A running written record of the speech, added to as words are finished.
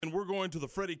And we're going to the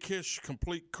Freddie Kish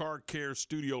Complete Car Care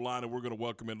studio line, and we're going to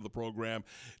welcome into the program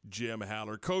Jim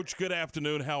Haller. Coach, good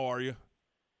afternoon. How are you?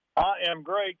 I am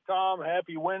great, Tom.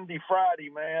 Happy Windy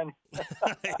Friday, man.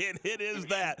 it is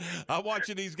that. I'm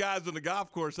watching these guys on the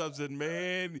golf course. I said,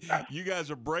 man, you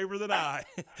guys are braver than I.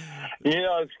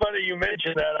 It's funny you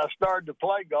mentioned that. I started to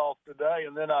play golf today,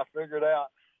 and then I figured out,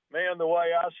 man, the way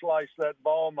I sliced that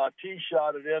ball, my tee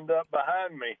shot would end up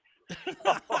behind me.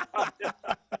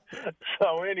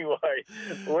 So anyway,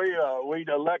 we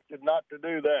elected not to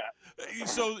do that.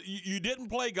 So you didn't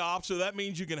play golf, so that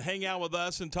means you can hang out with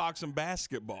us and talk some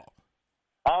basketball.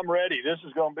 I'm ready. This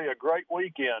is going to be a great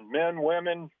weekend. Men,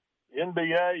 women,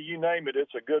 NBA, you name it.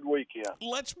 It's a good weekend.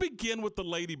 Let's begin with the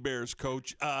Lady Bears,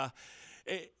 Coach. And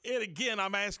again,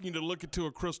 I'm asking you to look into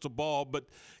a crystal ball, but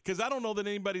because I don't know that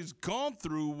anybody's gone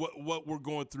through what we're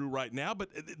going through right now, but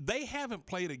they haven't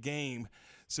played a game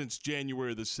since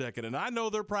January the 2nd. And I know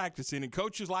they're practicing, and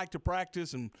coaches like to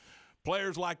practice and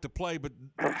players like to play, but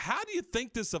how do you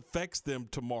think this affects them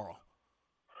tomorrow?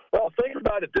 Well, think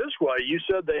about it this way. You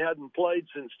said they hadn't played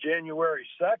since January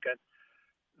 2nd.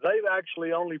 They've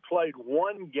actually only played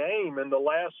one game in the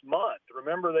last month.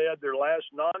 Remember, they had their last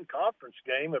non-conference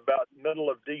game about middle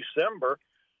of December,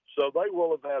 so they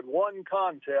will have had one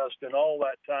contest in all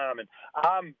that time. And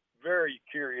I'm very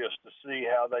curious to see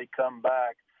how they come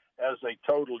back as a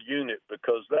total unit,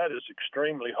 because that is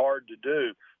extremely hard to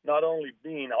do. Not only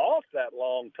being off that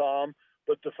long, Tom,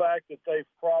 but the fact that they've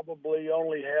probably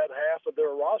only had half of their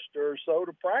roster or so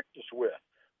to practice with.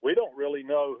 We don't really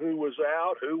know who was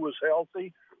out, who was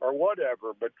healthy, or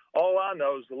whatever. But all I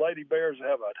know is the Lady Bears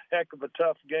have a heck of a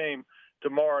tough game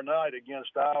tomorrow night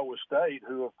against Iowa State,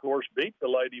 who, of course, beat the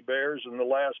Lady Bears in the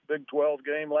last Big 12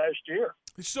 game last year.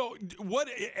 So what,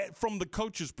 from the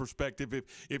coach's perspective,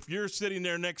 if you're sitting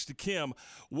there next to Kim,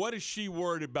 what is she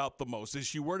worried about the most? Is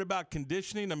she worried about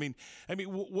conditioning? I mean,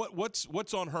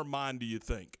 what's on her mind, do you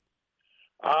think?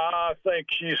 I think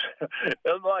she's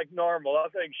like normal. I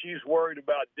think she's worried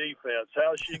about defense.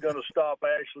 How's she going to stop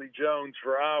Ashley Jones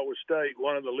for Iowa State,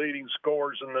 one of the leading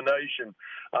scorers in the nation?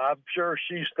 I'm sure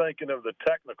she's thinking of the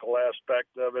technical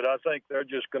aspect of it. I think they're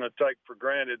just going to take for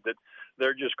granted that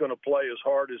they're just going to play as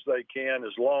hard as they can,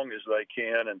 as long as they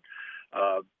can, and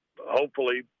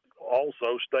hopefully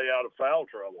also stay out of foul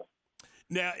trouble.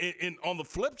 Now, on the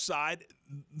flip side,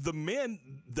 the men,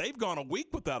 they've gone a week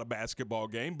without a basketball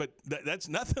game, but that's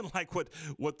nothing like what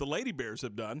the Lady Bears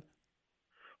have done.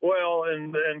 Well,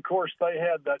 and of course, they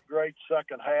had that great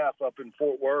second half up in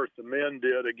Fort Worth, the men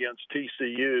did, against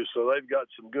TCU, so they've got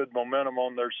some good momentum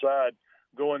on their side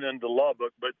going into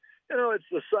Lubbock. But, it's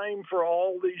the same for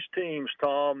all these teams,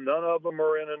 Tom. None of them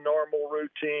are in a normal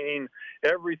routine.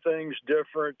 Everything's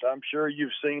different. I'm sure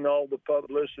you've seen all the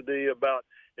publicity about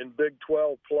in Big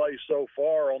 12 play so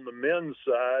far on the men's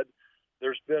side.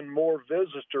 There's been more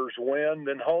visitors win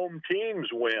than home teams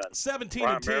win. 17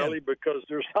 primarily and 10. Because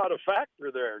there's not a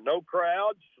factor there. No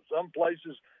crowds. Some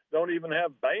places don't even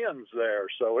have bands there.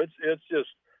 So it's just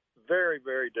very,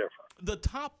 very different. The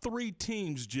top three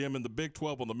teams, Jim, in the Big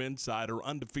 12 on the men's side are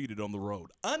undefeated on the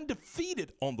road.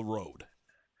 Undefeated on the road.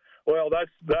 Well, that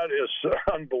is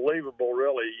unbelievable,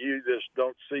 really. You just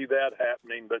don't see that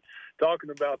happening. But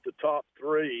talking about the top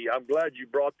three, I'm glad you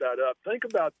brought that up. Think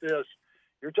about this.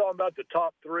 You're talking about the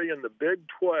top three in the Big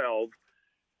 12.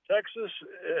 Texas,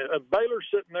 Baylor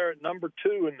sitting there at number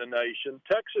 2 in the nation.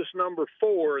 Texas, number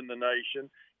 4 in the nation.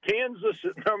 Kansas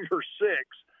at number 6.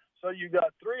 So you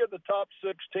got 3 of the top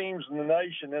 6 teams in the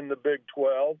nation in the Big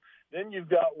 12. Then you've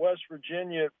got West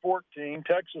Virginia at 14,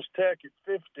 Texas Tech at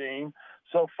 15.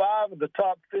 So 5 of the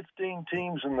top 15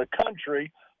 teams in the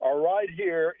country are right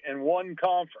here in one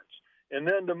conference. And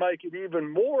then to make it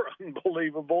even more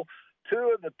unbelievable,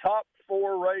 2 of the top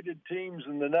 4 rated teams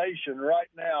in the nation right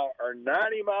now are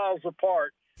 90 miles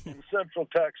apart in Central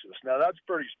Texas. Now, that's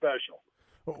pretty special.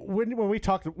 When we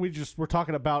talked, we're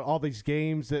talking about all these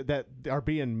games that are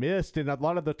being missed, and a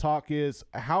lot of the talk is,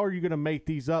 how are you going to make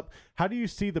these up? How do you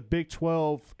see the Big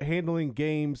 12 handling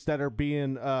games that are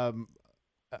being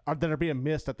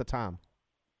missed at the time?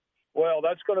 Well,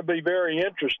 that's going to be very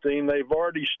interesting. They've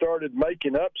already started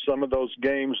making up some of those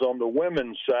games on the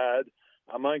women's side.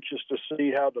 I'm anxious to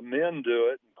see how the men do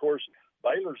it. Of course,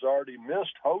 Baylor's already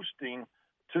missed hosting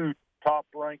 2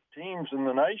 top-ranked teams in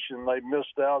the nation. They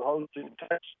missed out hosting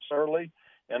Texas early,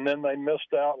 and then they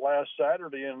missed out last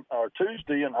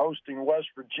Tuesday in hosting West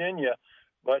Virginia.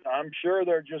 But I'm sure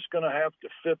they're just going to have to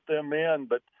fit them in.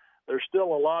 But there's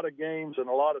still a lot of games and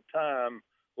a lot of time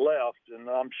left, and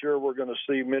I'm sure we're going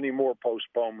to see many more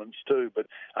postponements too. But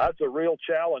that's a real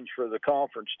challenge for the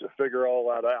conference to figure all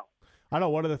that out. I know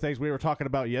one of the things we were talking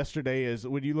about yesterday is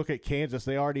when you look at Kansas,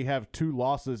 they already have 2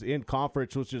 losses in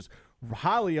conference, which is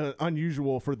highly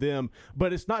unusual for them.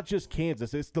 But it's not just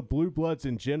Kansas. It's the Blue Bloods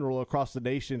in general across the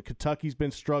nation. Kentucky's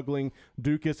been struggling.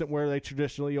 Duke isn't where they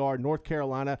traditionally are. North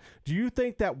Carolina. Do you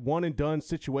think that one-and-done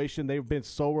situation they've been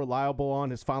so reliable on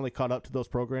has finally caught up to those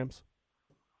programs?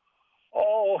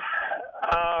 Oh,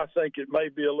 I think it may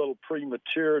be a little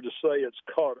premature to say it's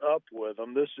caught up with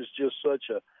them. This is just such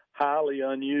a highly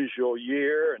unusual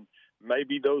year, and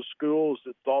maybe those schools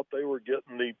that thought they were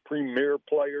getting the premier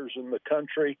players in the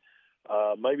country,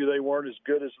 maybe they weren't as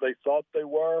good as they thought they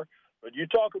were. But you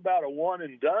talk about a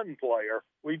one-and-done player.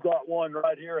 We've got one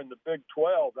right here in the Big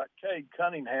 12, that Cade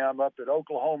Cunningham up at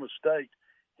Oklahoma State.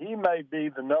 He may be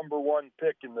the number 1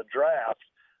 pick in the draft,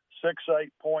 6'8"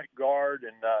 point guard,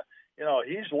 and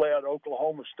he's led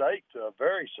Oklahoma State to a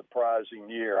very surprising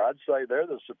year. I'd say they're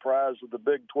the surprise of the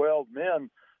Big 12 men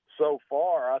so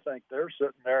far. I think they're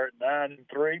sitting there at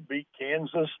 9-3, beat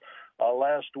Kansas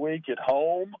last week at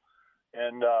home.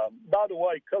 And by the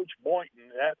way, Coach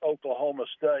Boynton at Oklahoma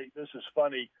State, this is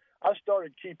funny. I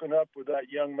started keeping up with that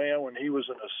young man when he was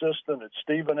an assistant at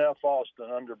Stephen F.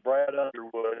 Austin under Brad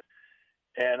Underwood.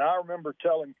 And I remember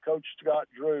telling Coach Scott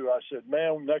Drew, I said,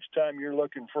 man, next time you're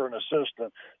looking for an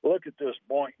assistant, look at this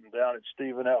Boynton down at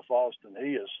Stephen F. Austin.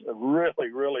 He is really,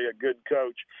 really a good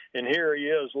coach. And here he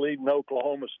is leading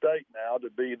Oklahoma State now to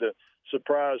be the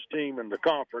surprise team in the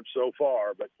conference so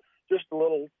far. But just a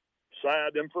little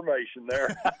side information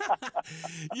there.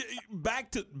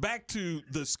 Back to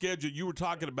the schedule you were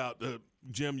talking about,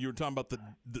 Jim. You were talking about the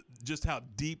just how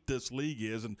deep this league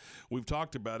is, and we've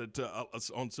talked about it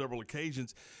on several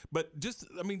occasions. But just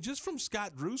from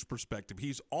Scott Drew's perspective,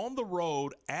 he's on the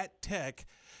road at Tech,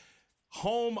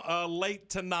 home late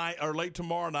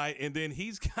tomorrow night, and then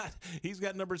he's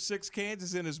got number 6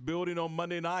 Kansas in his building on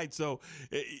Monday night. So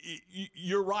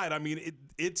you're right. I mean,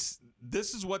 this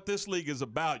is what this league is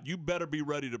about. You better be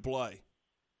ready to play.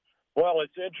 Well,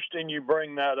 it's interesting you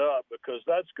bring that up because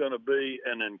that's going to be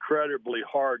an incredibly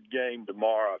hard game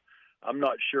tomorrow. I'm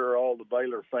not sure all the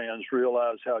Baylor fans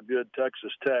realize how good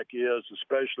Texas Tech is,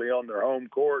 especially on their home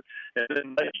court. And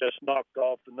then they just knocked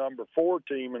off the number 4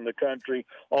 team in the country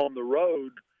on the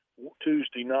road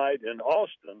Tuesday night in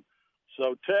Austin.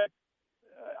 So Tech,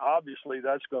 obviously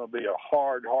that's going to be a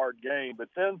hard game. But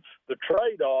then the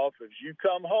trade-off is you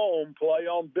come home, play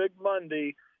on Big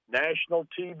Monday, national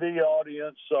TV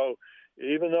audience. So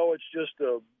even though it's just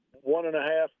a 1.5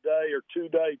 day or 2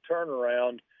 day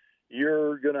turnaround,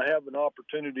 you're going to have an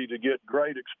opportunity to get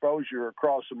great exposure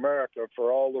across America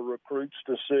for all the recruits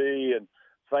to see and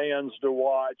fans to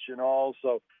watch and all.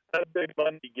 So that big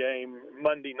Monday game,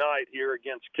 Monday night here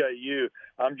against KU,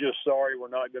 I'm just sorry we're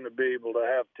not going to be able to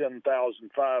have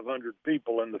 10,500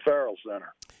 people in the Farrell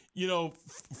Center. You know,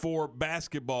 for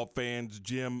basketball fans,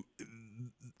 Jim,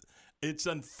 it's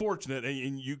unfortunate,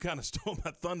 and you kind of stole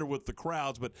my thunder with the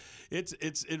crowds, but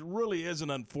it really is an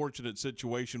unfortunate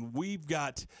situation. We've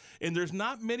got, and there's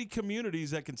not many communities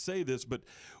that can say this, but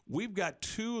we've got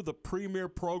 2 of the premier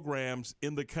programs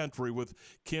in the country with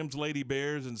Kim's Lady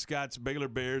Bears and Scott's Baylor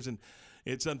Bears, and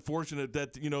it's unfortunate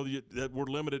that that we're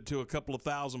limited to a couple of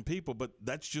thousand people, but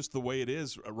that's just the way it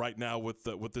is right now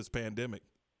with this pandemic.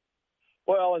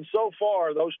 Well, and so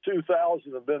far, those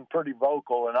 2,000 have been pretty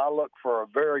vocal, and I look for a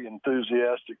very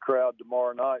enthusiastic crowd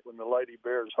tomorrow night when the Lady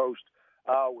Bears host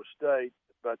Iowa State.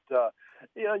 But,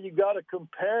 you got to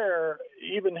compare,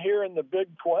 even here in the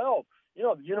Big 12,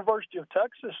 the University of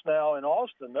Texas now in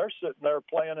Austin, they're sitting there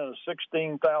playing in a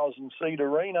 16,000-seat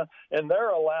arena, and they're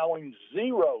allowing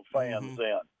 0 fans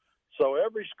in. So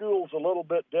every school's a little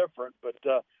bit different, but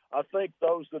I think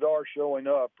those that are showing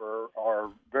up are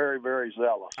very, very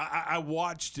zealous. I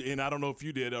watched, and I don't know if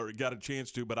you did or got a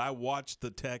chance to, but I watched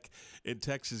the Tech and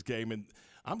Texas game, and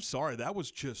I'm sorry, that was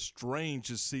just strange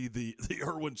to see the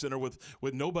Irwin Center with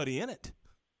nobody in it.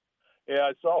 Yeah,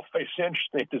 it's always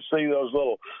interesting to see those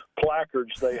little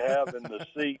placards they have in the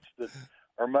seats that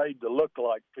are made to look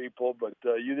like people, but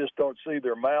you just don't see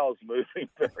their mouths moving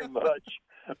very much.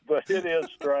 But it is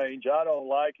strange. I don't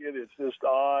like it. It's just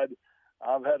odd.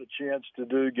 I've had a chance to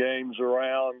do games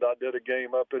around. I did a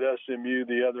game up at SMU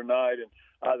the other night, and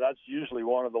that's usually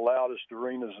one of the loudest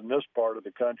arenas in this part of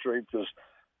the country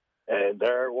and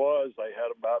there it was. They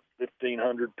had about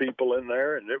 1,500 people in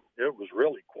there, and it was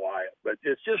really quiet. But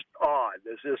it's just odd.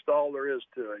 It's just all there is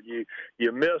to it.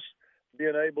 You miss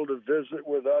being able to visit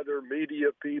with other media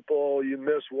people. You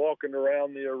miss walking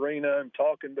around the arena and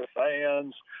talking to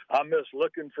fans. I miss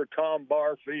looking for Tom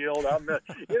Barfield. I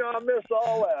miss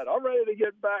all that. I'm ready to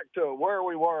get back to where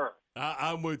we were.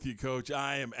 I'm with you, Coach.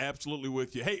 I am absolutely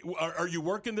with you. Hey, are you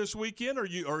working this weekend? Or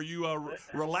are you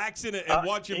relaxing and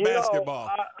watching basketball?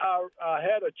 I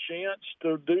had a chance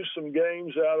to do some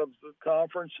games out of the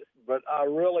conference, but I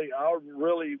really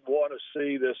want to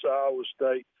see this Iowa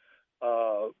State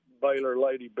Baylor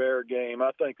Lady Bear game.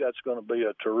 I think that's going to be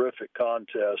a terrific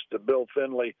contest. Bill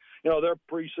Finley, they're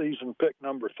preseason pick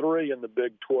number 3 in the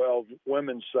Big 12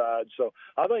 women's side, so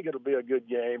I think it'll be a good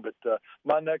game. But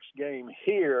my next game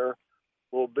here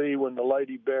will be when the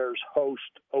Lady Bears host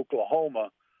Oklahoma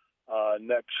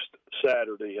next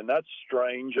Saturday, and that's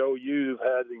strange. OU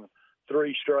having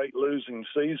 3 straight losing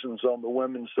seasons on the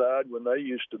women's side when they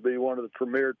used to be one of the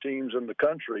premier teams in the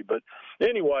country. But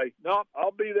anyway, no,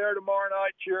 I'll be there tomorrow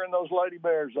night cheering those Lady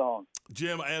Bears on.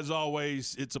 Jim, as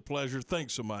always, it's a pleasure.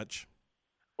 Thanks so much.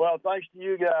 Well, thanks to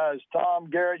you guys. Tom,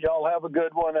 Garrett, y'all have a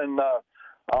good one, and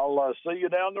I'll see you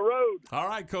down the road. All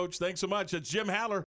right, Coach. Thanks so much. It's Jim Haller.